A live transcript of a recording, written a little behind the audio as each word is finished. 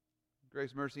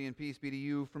Grace, mercy, and peace be to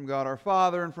you from God our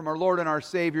Father and from our Lord and our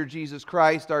Savior Jesus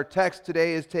Christ. Our text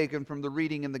today is taken from the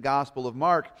reading in the Gospel of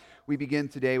Mark. We begin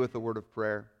today with the word of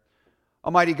prayer.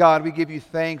 Almighty God, we give you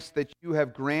thanks that you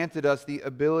have granted us the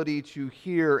ability to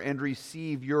hear and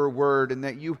receive your word, and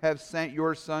that you have sent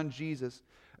your Son Jesus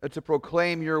to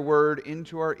proclaim your word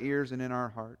into our ears and in our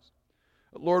hearts.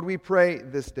 Lord, we pray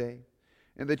this day,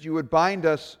 and that you would bind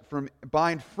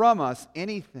from us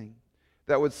anything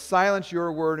that would silence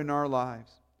your word in our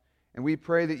lives. And we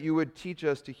pray that you would teach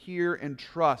us to hear and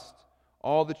trust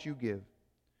all that you give.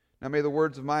 Now may the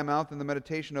words of my mouth and the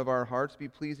meditation of our hearts be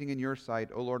pleasing in your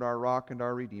sight, O Lord, our rock and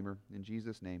our redeemer. In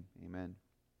Jesus' name, amen.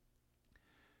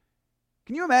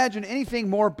 Can you imagine anything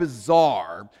more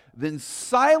bizarre than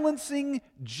silencing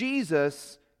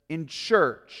Jesus in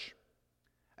church?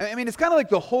 I mean, it's kind of like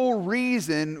the whole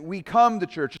reason we come to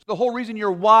church. It's the whole reason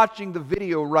you're watching the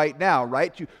video right now,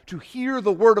 right? To hear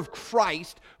the word of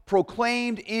Christ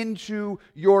proclaimed into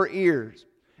your ears.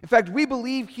 In fact, we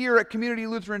believe here at Community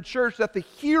Lutheran Church that the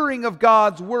hearing of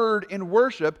God's word in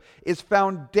worship is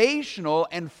foundational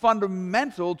and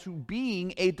fundamental to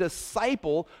being a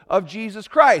disciple of Jesus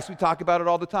Christ. We talk about it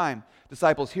all the time.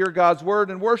 Disciples hear God's word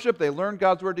in worship, they learn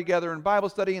God's word together in Bible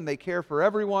study, and they care for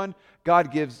everyone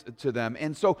God gives to them.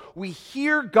 And so we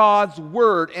hear God's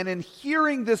word, and in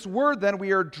hearing this word, then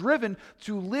we are driven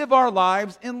to live our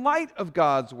lives in light of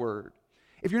God's word.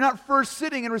 If you're not first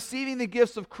sitting and receiving the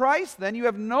gifts of Christ, then you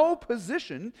have no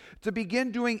position to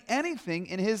begin doing anything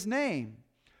in His name.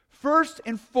 First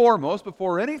and foremost,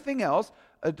 before anything else,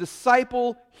 a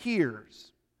disciple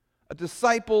hears. A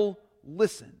disciple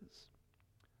listens.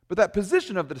 But that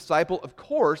position of the disciple, of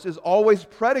course, is always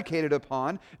predicated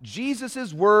upon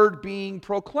Jesus' word being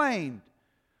proclaimed.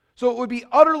 So it would be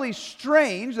utterly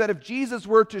strange that if Jesus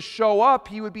were to show up,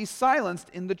 He would be silenced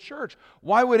in the church.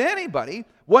 Why would anybody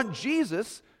want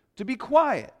Jesus to be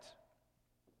quiet?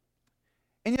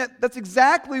 And yet, that's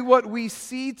exactly what we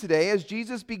see today as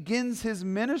Jesus begins His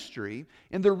ministry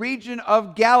in the region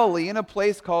of Galilee in a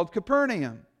place called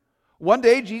Capernaum. One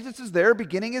day, Jesus is there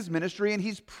beginning His ministry, and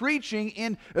He's preaching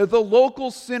in the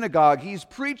local synagogue. He's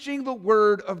preaching the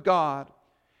Word of God.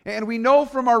 And we know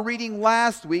from our reading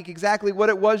last week exactly what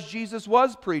it was Jesus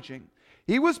was preaching.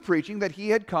 He was preaching that He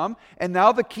had come, and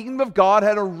now the kingdom of God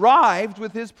had arrived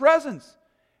with His presence.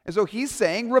 And so He's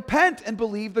saying, repent and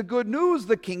believe the good news.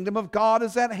 The kingdom of God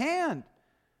is at hand.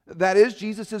 That is,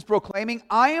 Jesus is proclaiming,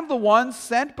 I am the one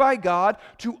sent by God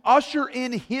to usher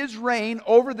in His reign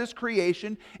over this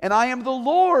creation, and I am the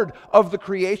Lord of the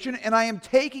creation, and I am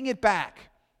taking it back.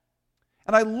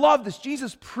 And I love this.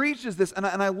 Jesus preaches this, and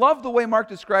I love the way Mark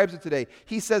describes it today.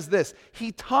 He says this,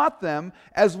 He taught them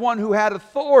as one who had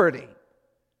authority,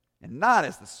 and not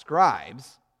as the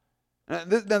scribes. Now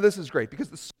this is great, because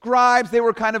the scribes, they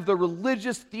were kind of the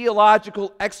religious,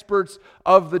 theological experts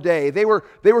of the day. They were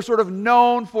sort of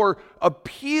known for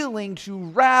appealing to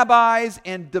rabbis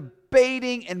and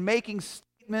debating and making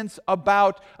statements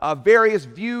about various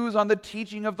views on the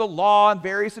teaching of the law and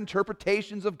various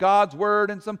interpretations of God's word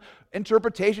and some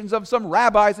interpretations of some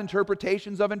rabbis'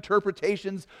 interpretations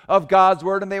of God's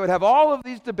word. And they would have all of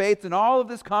these debates and all of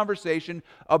this conversation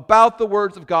about the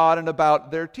words of God and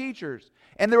about their teachers.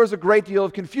 And there was a great deal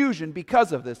of confusion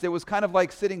because of this. It was kind of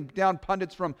like sitting down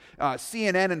pundits from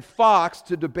CNN and Fox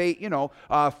to debate,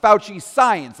 Fauci's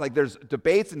science. Like there's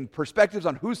debates and perspectives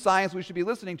on whose science we should be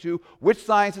listening to, which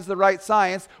science is the right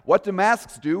science, what do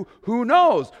masks do, who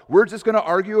knows? We're just going to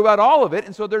argue about all of it,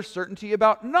 and so there's certainty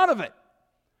about none of it.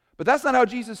 But that's not how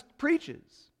Jesus preaches.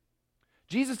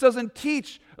 Jesus doesn't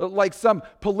teach like some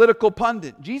political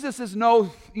pundit. Jesus is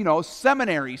no,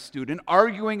 seminary student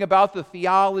arguing about the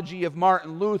theology of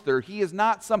Martin Luther. He is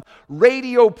not some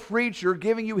radio preacher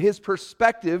giving you his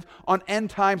perspective on end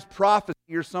times prophecy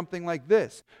or something like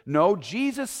this. No,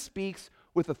 Jesus speaks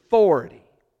with authority.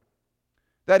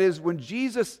 That is, when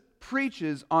Jesus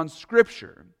preaches on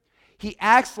Scripture, He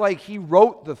acts like He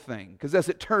wrote the thing, because as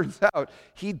it turns out,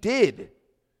 He did.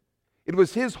 It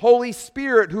was His Holy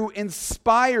Spirit who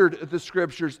inspired the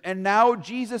Scriptures, and now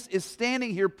Jesus is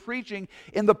standing here preaching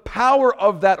in the power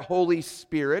of that Holy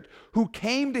Spirit who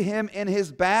came to Him in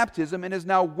His baptism and is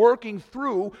now working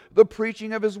through the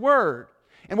preaching of His Word.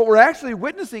 And what we're actually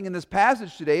witnessing in this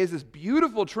passage today is this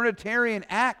beautiful Trinitarian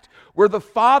act where the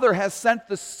Father has sent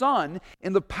the Son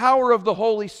in the power of the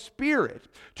Holy Spirit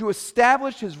to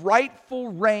establish His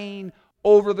rightful reign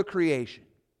over the creation.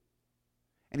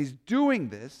 And He's doing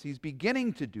this, He's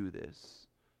beginning to do this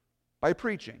by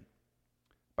preaching,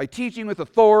 by teaching with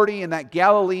authority in that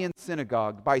Galilean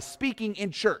synagogue, by speaking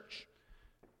in church,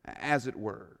 as it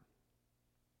were.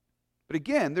 But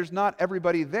again, there's not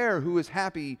everybody there who is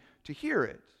happy to hear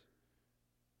it.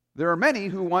 there are many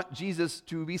who want Jesus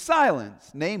to be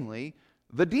silenced, namely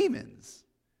the demons.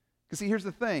 Because see, here's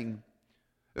the thing.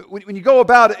 When you go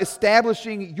about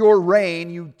establishing your reign,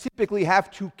 you typically have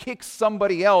to kick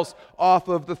somebody else off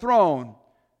of the throne.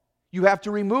 You have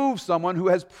to remove someone who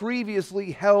has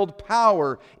previously held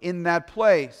power in that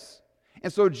place.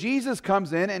 And so Jesus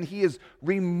comes in and he is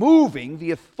removing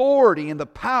the authority and the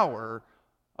power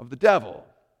of the devil.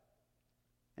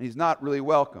 And he's not really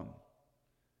welcome.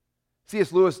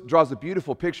 C.S. Lewis draws a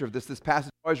beautiful picture of this. This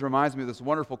passage always reminds me of this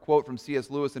wonderful quote from C.S.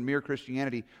 Lewis in Mere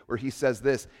Christianity, where he says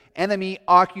this: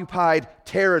 enemy-occupied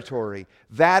territory.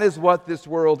 That is what this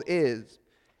world is.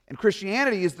 And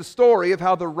Christianity is the story of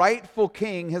how the rightful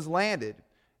king has landed.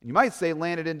 And you might say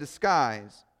landed in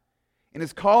disguise. And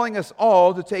is calling us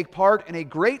all to take part in a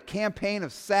great campaign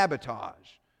of sabotage.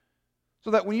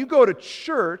 So that when you go to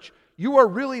church, you are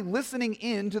really listening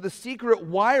in to the secret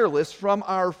wireless from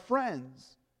our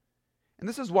friends. And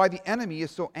this is why the enemy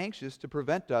is so anxious to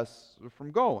prevent us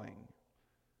from going.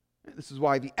 This is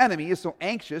why the enemy is so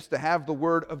anxious to have the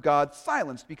Word of God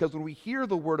silenced, because when we hear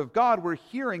the Word of God, we're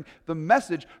hearing the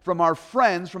message from our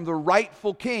friends, from the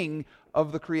rightful king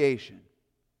of the creation.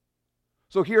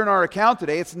 So here in our account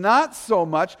today, it's not so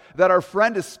much that our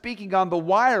friend is speaking on the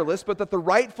wireless, but that the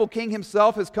rightful king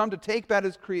himself has come to take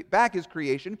back his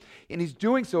creation, and he's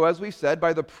doing so, as we've said,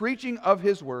 by the preaching of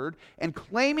his word and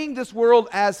claiming this world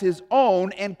as his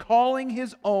own and calling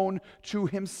his own to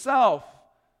himself.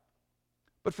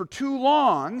 But for too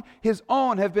long, his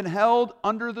own have been held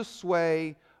under the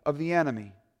sway of the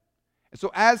enemy. And so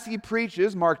as he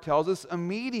preaches, Mark tells us,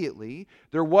 immediately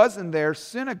there was in their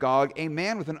synagogue a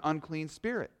man with an unclean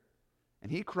spirit.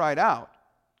 And he cried out,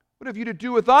 "What have you to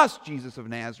do with us, Jesus of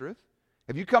Nazareth?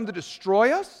 Have you come to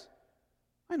destroy us?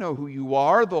 I know who you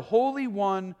are, the Holy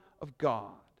One of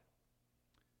God."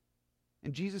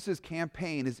 And Jesus'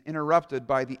 campaign is interrupted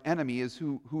by the enemy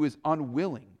who is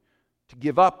unwilling to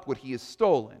give up what he has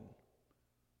stolen.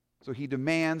 So he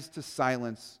demands to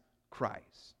silence Christ.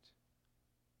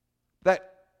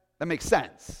 That makes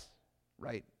sense,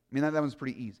 right? I mean, that one's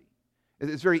pretty easy.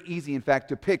 It's very easy, in fact,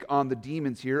 to pick on the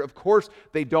demons here. Of course,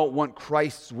 they don't want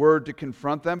Christ's word to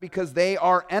confront them because they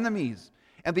are enemies.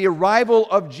 And the arrival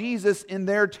of Jesus in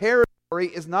their territory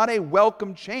is not a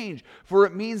welcome change, for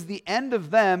it means the end of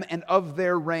them and of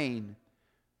their reign.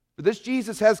 For this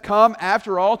Jesus has come,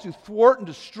 after all, to thwart and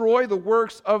destroy the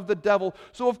works of the devil.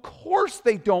 So of course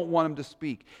they don't want him to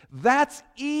speak. That's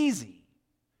easy.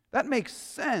 That makes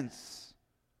sense.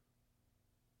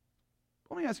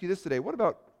 Let me ask you this today. What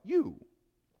about you?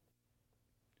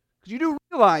 Because you do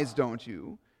realize, don't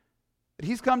you, that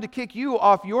he's come to kick you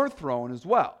off your throne as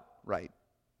well, right?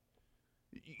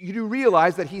 You do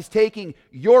realize that he's taking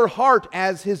your heart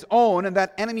as his own, and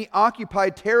that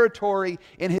enemy-occupied territory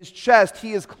in his chest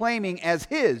he is claiming as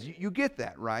his. You get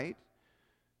that, right?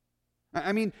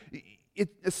 I mean,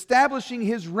 establishing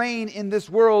his reign in this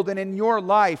world and in your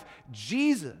life,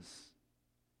 Jesus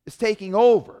is taking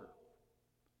over.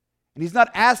 And he's not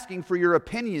asking for your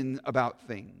opinion about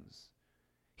things.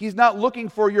 He's not looking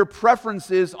for your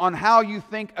preferences on how you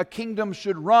think a kingdom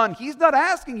should run. He's not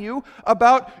asking you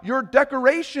about your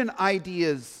decoration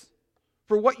ideas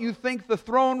for what you think the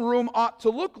throne room ought to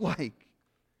look like.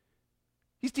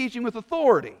 He's teaching with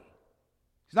authority.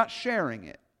 He's not sharing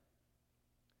it.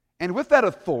 And with that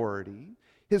authority,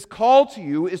 his call to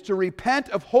you is to repent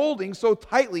of holding so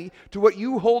tightly to what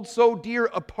you hold so dear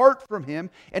apart from him,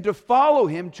 and to follow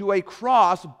him to a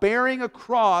cross, bearing a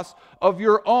cross of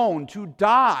your own, to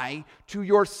die to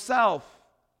yourself.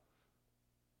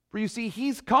 For you see,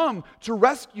 he's come to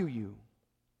rescue you.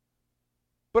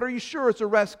 But are you sure it's a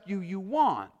rescue you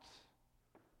want?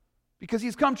 Because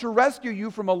he's come to rescue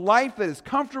you from a life that is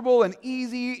comfortable and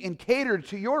easy and catered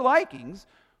to your likings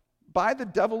by the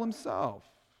devil himself.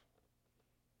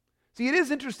 See, it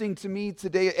is interesting to me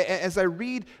today as I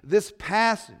read this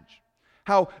passage,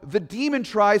 how the demon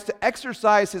tries to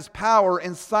exercise his power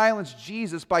and silence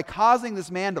Jesus by causing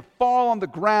this man to fall on the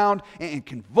ground and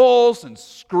convulse and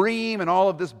scream and all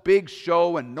of this big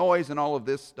show and noise and all of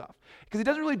this stuff. Because he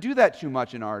doesn't really do that too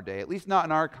much in our day, at least not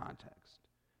in our context.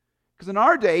 Because in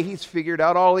our day, he's figured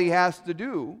out all he has to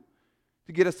do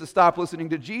to get us to stop listening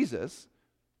to Jesus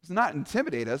is not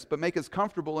intimidate us, but make us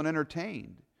comfortable and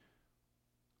entertained.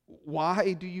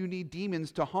 Why do you need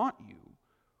demons to haunt you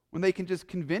when they can just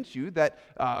convince you that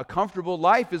a comfortable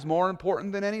life is more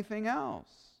important than anything else?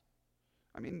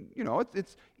 I mean, you know,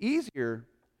 it's easier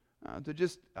to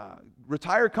just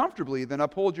retire comfortably than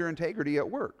uphold your integrity at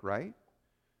work, right?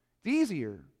 It's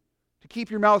easier to keep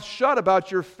your mouth shut about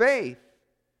your faith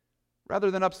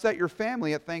rather than upset your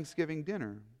family at Thanksgiving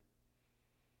dinner.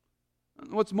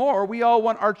 What's more, we all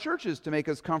want our churches to make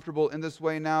us comfortable in this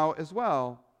way now as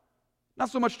well. Not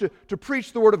so much to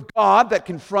preach the Word of God that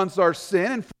confronts our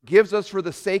sin and forgives us for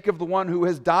the sake of the one who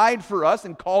has died for us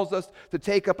and calls us to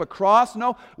take up a cross.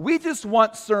 No, we just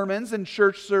want sermons and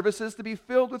church services to be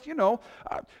filled with,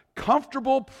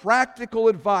 comfortable, practical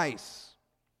advice.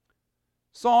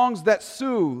 Songs that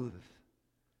soothe.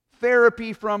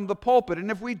 Therapy from the pulpit. And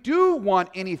if we do want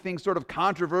anything sort of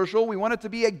controversial, we want it to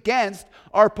be against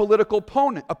our political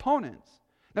opponents.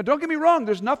 Now, don't get me wrong,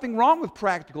 there's nothing wrong with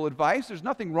practical advice. There's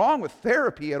nothing wrong with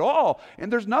therapy at all.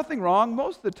 And there's nothing wrong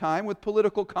most of the time with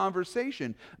political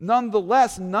conversation.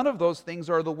 Nonetheless, none of those things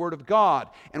are the Word of God.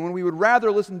 And when we would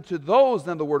rather listen to those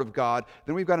than the Word of God,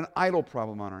 then we've got an idol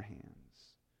problem on our hands.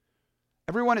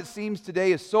 Everyone, it seems,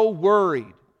 today is so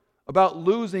worried about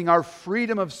losing our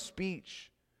freedom of speech.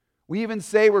 We even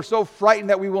say we're so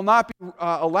frightened that we will not be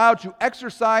allowed to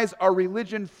exercise our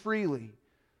religion freely.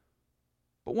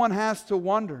 But one has to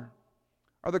wonder,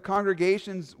 are the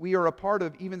congregations we are a part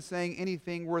of even saying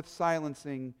anything worth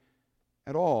silencing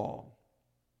at all?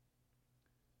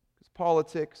 Because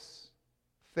politics,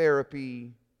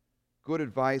 therapy, good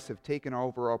advice have taken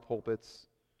over our pulpits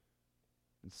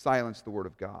and silenced the Word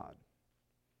of God.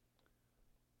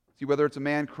 See, whether it's a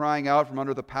man crying out from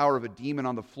under the power of a demon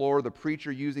on the floor, the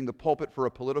preacher using the pulpit for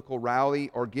a political rally,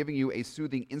 or giving you a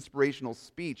soothing, inspirational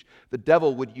speech, the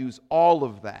devil would use all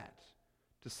of that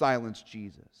to silence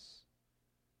Jesus.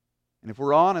 And if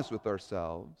we're honest with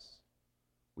ourselves,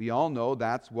 we all know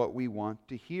that's what we want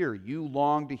to hear. You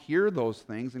long to hear those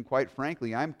things, and quite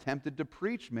frankly, I'm tempted to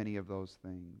preach many of those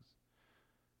things.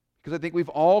 Because I think we've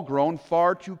all grown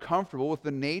far too comfortable with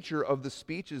the nature of the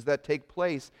speeches that take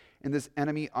place in this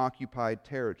enemy-occupied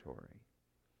territory.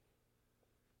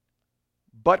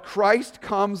 But Christ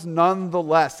comes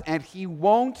nonetheless, and He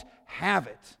won't have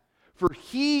it. For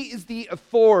He is the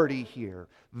authority here.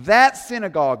 That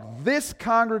synagogue, this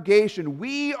congregation,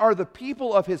 we are the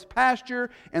people of His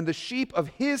pasture and the sheep of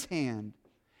His hand.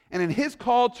 And in His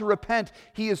call to repent,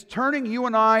 He is turning you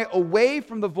and I away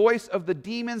from the voice of the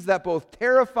demons that both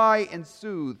terrify and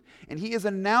soothe. And He is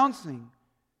announcing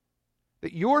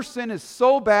that your sin is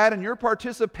so bad and your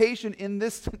participation in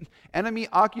this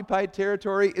enemy-occupied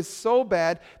territory is so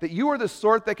bad that you are the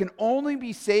sort that can only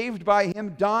be saved by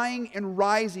Him dying and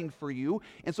rising for you.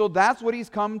 And so that's what He's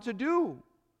come to do.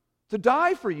 To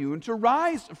die for you and to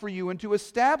rise for you and to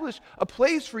establish a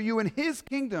place for you in His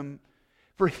kingdom.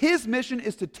 For His mission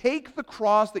is to take the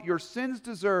cross that your sins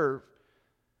deserve.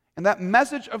 And that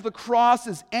message of the cross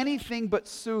is anything but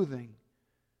soothing.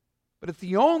 But it's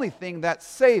the only thing that's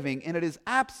saving, and it is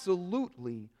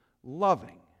absolutely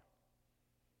loving.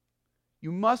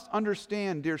 You must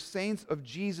understand, dear saints of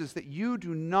Jesus, that you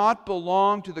do not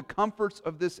belong to the comforts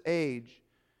of this age.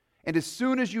 And as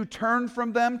soon as you turn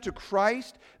from them to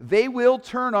Christ, they will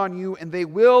turn on you and they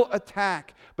will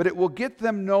attack, but it will get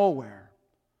them nowhere.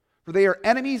 For they are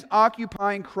enemies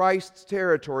occupying Christ's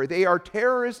territory. They are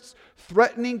terrorists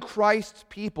threatening Christ's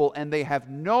people, and they have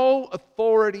no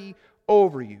authority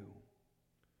over you.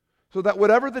 So that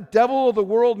whatever the devil of the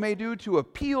world may do to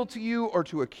appeal to you or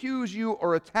to accuse you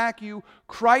or attack you,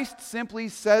 Christ simply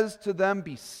says to them,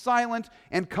 be silent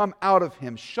and come out of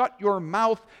him. Shut your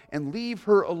mouth and leave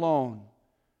her alone.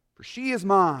 For she is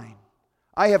mine.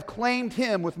 I have claimed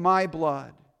him with my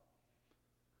blood.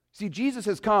 See, Jesus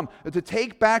has come to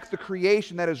take back the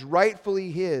creation that is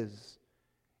rightfully his.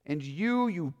 And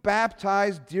you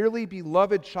baptized, dearly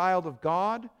beloved child of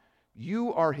God,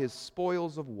 you are his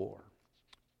spoils of war.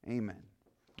 Amen.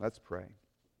 Let's pray.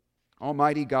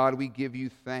 Almighty God, we give you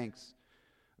thanks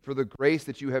for the grace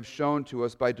that you have shown to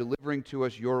us by delivering to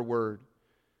us your word.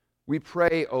 We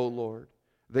pray, O Lord,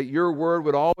 that your word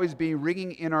would always be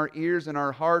ringing in our ears and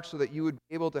our hearts so that you would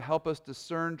be able to help us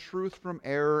discern truth from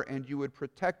error and you would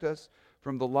protect us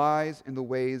from the lies and the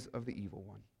ways of the evil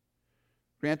one.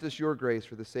 Grant us your grace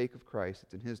for the sake of Christ.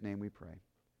 It's in his name we pray.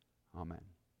 Amen.